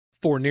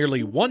For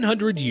nearly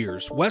 100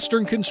 years,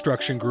 Western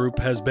Construction Group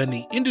has been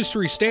the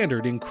industry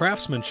standard in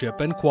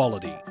craftsmanship and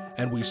quality,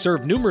 and we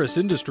serve numerous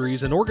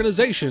industries and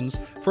organizations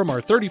from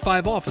our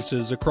 35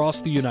 offices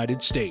across the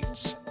United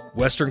States.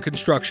 Western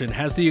Construction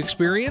has the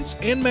experience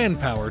and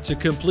manpower to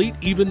complete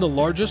even the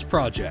largest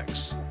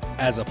projects.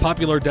 As a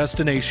popular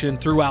destination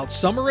throughout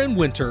summer and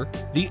winter,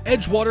 the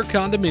Edgewater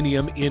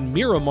Condominium in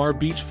Miramar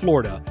Beach,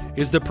 Florida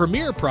is the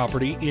premier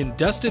property in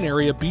Destin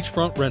area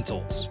beachfront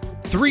rentals.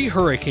 3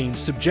 hurricanes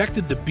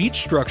subjected the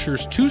beach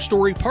structure's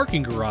 2-story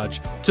parking garage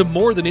to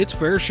more than its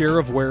fair share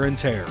of wear and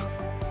tear.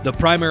 The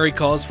primary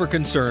cause for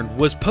concern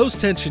was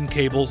post-tension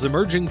cables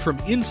emerging from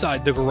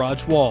inside the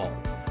garage wall,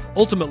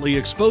 ultimately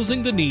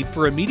exposing the need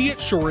for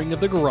immediate shoring of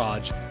the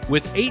garage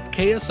with 8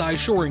 KSI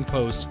shoring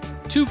posts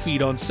 2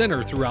 feet on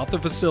center throughout the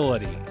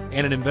facility,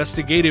 and an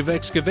investigative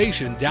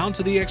excavation down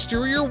to the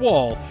exterior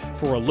wall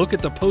for a look at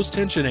the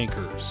post-tension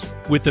anchors.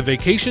 With the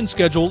vacation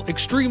schedule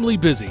extremely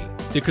busy,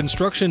 the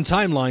construction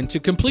timeline to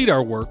complete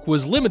our work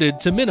was limited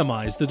to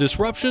minimize the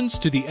disruptions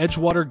to the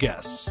Edgewater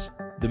guests.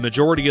 The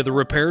majority of the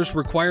repairs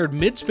required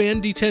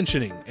mid-span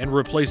detensioning and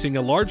replacing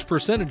a large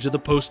percentage of the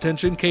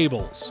post-tension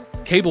cables.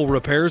 Cable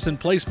repairs and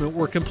placement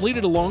were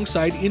completed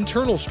alongside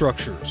internal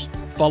structures,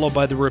 followed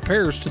by the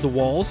repairs to the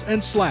walls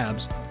and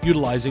slabs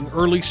utilizing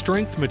early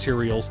strength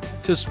materials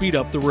to speed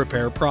up the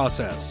repair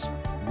process.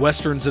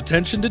 Western's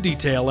attention to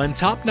detail and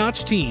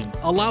top-notch team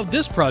allowed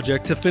this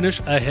project to finish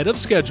ahead of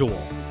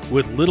schedule,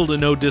 with little to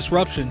no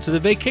disruption to the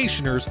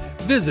vacationers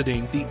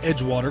visiting the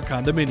Edgewater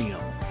Condominium.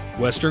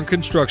 Western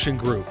Construction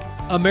Group,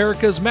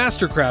 America's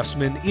master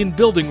craftsman in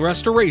building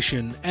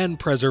restoration and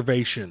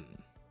preservation.